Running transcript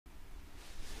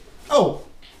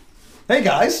Hey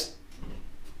guys!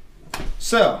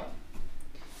 So,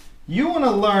 you want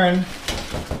to learn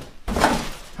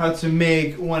how to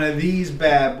make one of these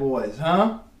bad boys,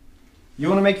 huh? You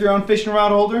want to make your own fishing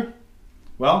rod holder?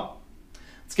 Well,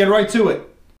 let's get right to it.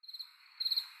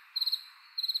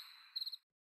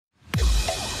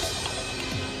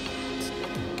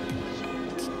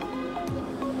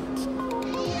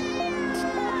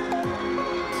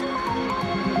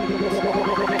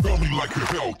 Like a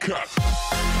Hellcat.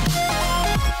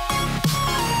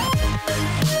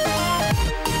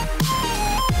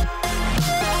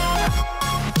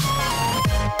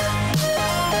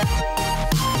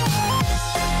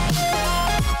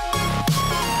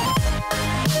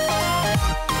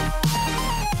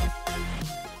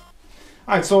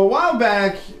 Alright, so a while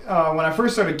back, when I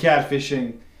first started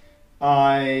catfishing,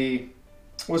 I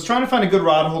was trying to find a good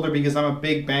rod holder because I'm a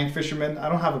big bank fisherman. I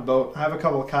don't have a boat. I have a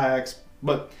couple of kayaks,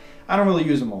 but I don't really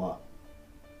use them a lot.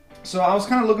 So I was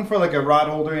kind of looking for like a rod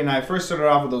holder, and I first started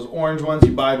off with those orange ones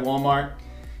you buy at Walmart.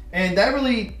 And that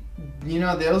really, you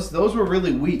know, those were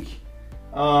really weak.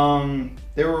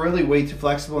 They were really way too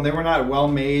flexible, and they were not well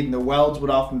made, and the welds would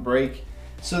often break.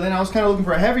 So then I was kind of looking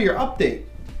for a heavier update.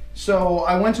 So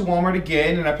I went to Walmart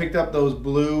again, and I picked up those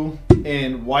blue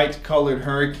and white colored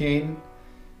Hurricane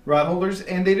rod holders,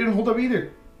 and they didn't hold up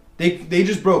either. They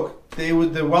just broke. The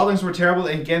weldings were terrible,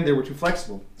 and again, they were too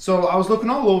flexible. So I was looking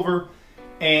all over,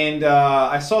 and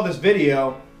I saw this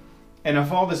video, and I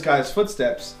followed this guy's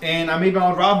footsteps, and I made my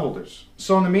own rod holders.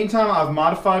 So in the meantime, I've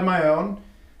modified my own.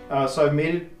 So I've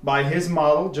made it by his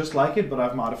model, just like it, but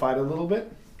I've modified it a little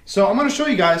bit. So I'm going to show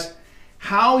you guys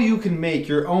how you can make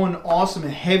your own awesome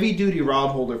heavy-duty rod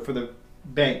holder for the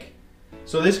bank.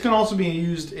 So this can also be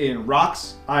used in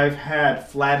rocks. I've had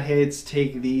flatheads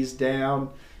take these down,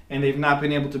 and they've not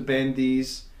been able to bend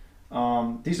these.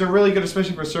 These are really good,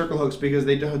 especially for circle hooks, because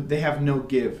they have no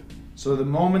give. So the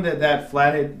moment that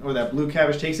flathead or that blue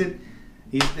catfish takes it,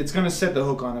 it's going to set the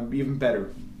hook on him even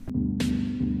better.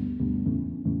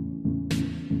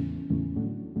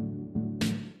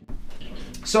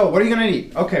 So what are you going to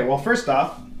need? Okay, well, first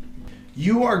off,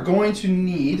 you are going to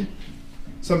need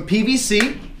some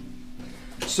PVC.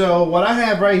 So what I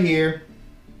have right here,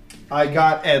 I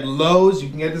got at Lowe's. You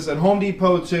can get this at Home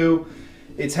Depot too.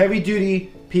 It's heavy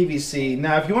duty PVC.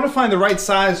 Now if you want to find the right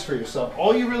size for yourself,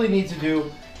 all you really need to do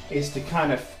is to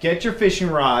kind of get your fishing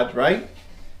rod, right?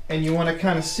 And you want to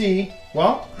kind of see,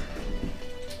 well,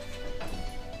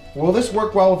 will this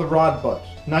work well with the rod butt?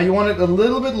 Now you want it a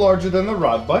little bit larger than the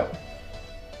rod butt.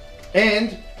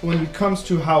 And when it comes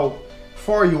to how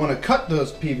far you want to cut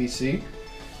those PVC,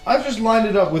 I've just lined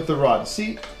it up with the rod.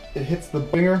 See, it hits the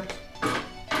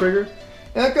trigger,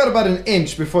 and I've got about an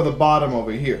inch before the bottom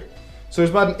over here. So there's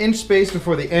about an inch space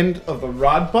before the end of the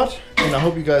rod butt, and I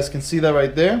hope you guys can see that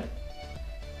right there.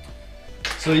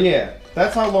 So yeah,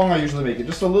 that's how long I usually make it,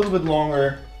 just a little bit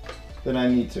longer than I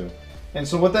need to. And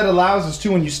so what that allows is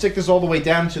too, when you stick this all the way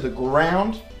down to the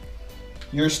ground,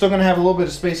 you're still going to have a little bit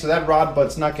of space, so that rod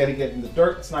butt's not going to get in the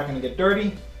dirt, it's not going to get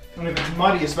dirty. And if it's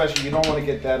muddy especially, you don't want to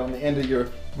get that on the end of your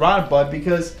rod butt,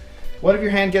 because what if your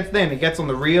hand gets thin? It gets on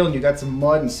the reel and you got some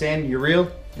mud and sand in your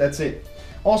reel, that's it.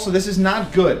 Also, this is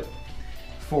not good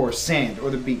for sand or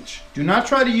the beach. Do not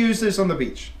try to use this on the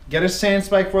beach. Get a sand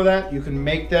spike for that. You can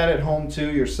make that at home too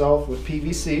yourself with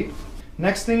PVC.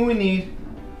 Next thing we need,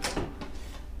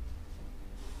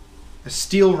 a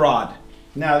steel rod.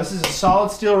 Now this is a solid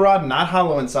steel rod, not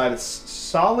hollow inside. It's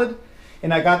solid,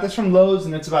 and I got this from Lowe's,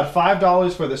 and it's about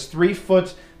 $5 for this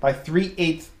 3-foot by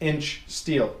 3/8 inch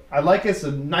steel. I like it. It's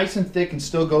nice and thick and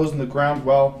still goes in the ground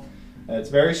well. It's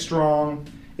very strong.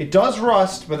 It does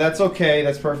rust, but that's okay.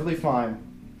 That's perfectly fine.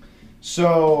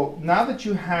 So now that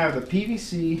you have the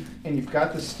PVC and you've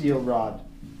got the steel rod,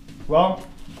 well,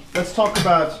 let's talk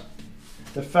about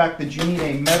the fact that you need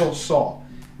a metal saw.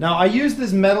 Now I use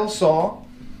this metal saw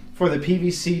for the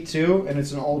PVC too, and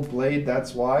it's an old blade,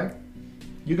 that's why.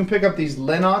 You can pick up these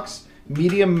Lennox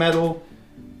medium metal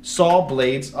saw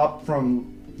blades up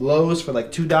from Lowe's for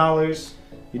like $2.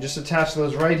 You just attach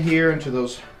those right here into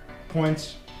those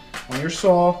points on your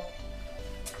saw.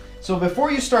 So before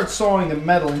you start sawing the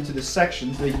metal into the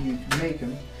sections that you make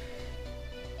them,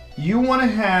 you want to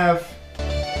have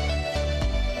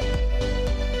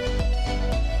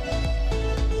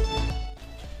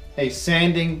a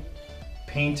sanding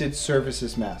painted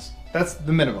surfaces mask. That's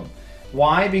the minimum.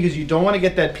 Why? Because you don't want to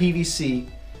get that PVC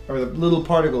or the little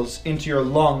particles into your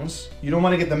lungs. You don't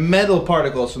want to get the metal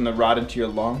particles from the rod into your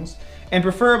lungs. And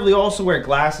preferably also wear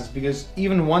glasses, because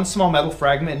even one small metal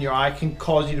fragment in your eye can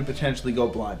cause you to potentially go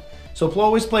blind. So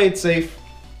always play it safe.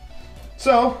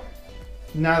 So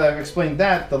now that I've explained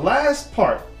that, the last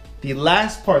part The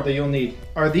last part that you'll need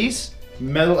are these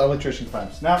metal electrician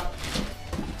clamps. Now,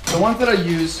 the ones that I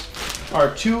use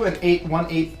are 2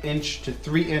 1/8 inch to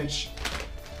 3 inch,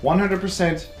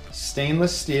 100%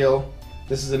 stainless steel.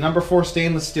 This is a number 4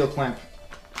 stainless steel clamp.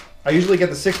 I usually get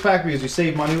the 6-pack because you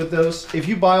save money with those. If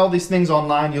you buy all these things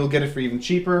online, you'll get it for even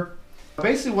cheaper.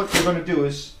 Basically what you're going to do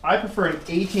is, I prefer an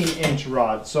 18-inch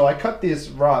rod. So I cut this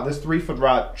rod, this 3-foot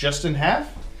rod, just in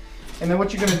half. And then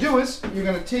what you're going to do is, you're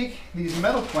going to take these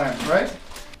metal clamps, right?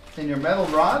 And your metal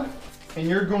rod, and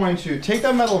you're going to take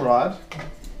that metal rod,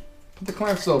 put the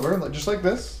clamps over, just like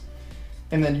this.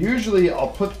 And then usually I'll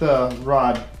put the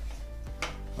rod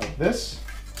like this,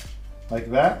 like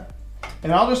that.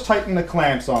 And I'll just tighten the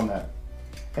clamps on that.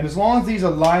 And as long as these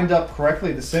are lined up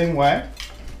correctly the same way,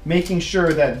 making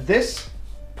sure that this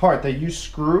part that you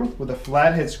screw with a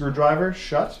flathead screwdriver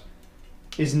shut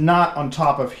is not on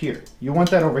top of here. You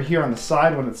want that over here on the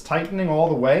side when it's tightening all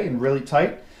the way and really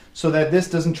tight, so that this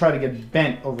doesn't try to get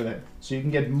bent over there. So you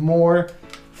can get more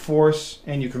force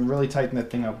and you can really tighten that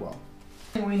thing up well.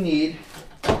 What we need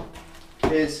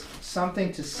is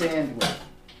something to sand with.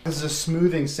 This is a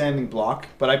smoothing sanding block,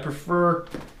 but I prefer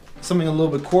something a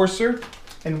little bit coarser.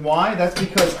 And why? That's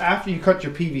because after you cut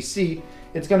your PVC,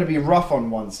 it's going to be rough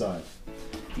on one side.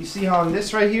 You see how on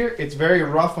this right here, it's very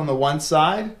rough on the one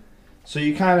side. So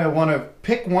you kind of want to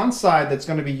pick one side that's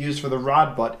going to be used for the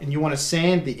rod butt, and you want to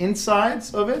sand the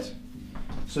insides of it.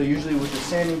 So usually with the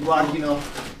sanding block, you know,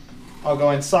 I'll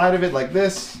go inside of it like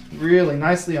this, really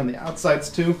nicely on the outsides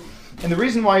too. And the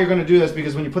reason why you're going to do this is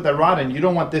because when you put that rod in, you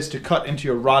don't want this to cut into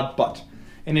your rod butt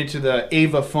and into the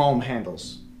Ava foam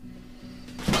handles.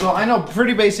 So I know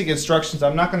pretty basic instructions.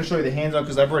 I'm not going to show you the hands-on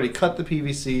because I've already cut the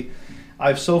PVC.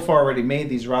 I've so far already made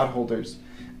these rod holders.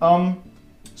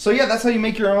 So yeah, that's how you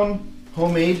make your own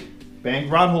homemade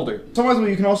bank rod holder. Sometimes what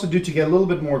you can also do to get a little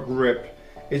bit more grip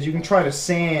is you can try to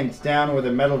sand down where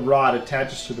the metal rod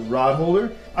attaches to the rod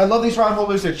holder. I love these rod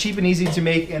holders. They're cheap and easy to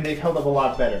make, and they've held up a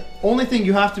lot better. Only thing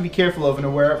you have to be careful of and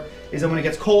aware of is that when it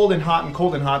gets cold and hot and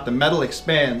cold and hot, the metal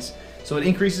expands. So it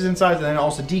increases in size and then it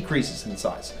also decreases in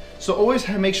size. So always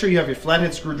make sure you have your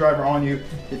flathead screwdriver on you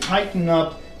to tighten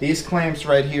up these clamps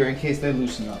right here in case they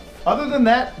loosen up. Other than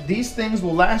that, these things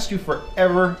will last you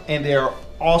forever, and they are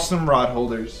awesome rod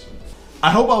holders.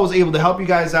 I hope I was able to help you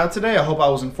guys out today. I hope I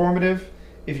was informative.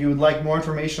 If you would like more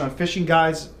information on fishing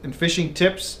guides and fishing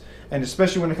tips, and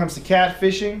especially when it comes to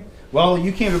catfishing, well,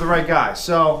 you came to the right guy.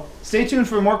 So stay tuned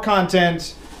for more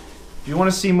content. If you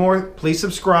want to see more, please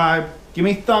subscribe. Give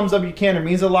me a thumbs up if you can. It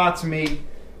means a lot to me.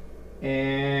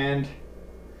 And I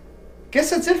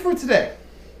guess that's it for today.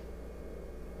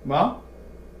 Well,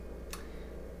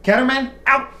 Catterman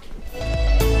out.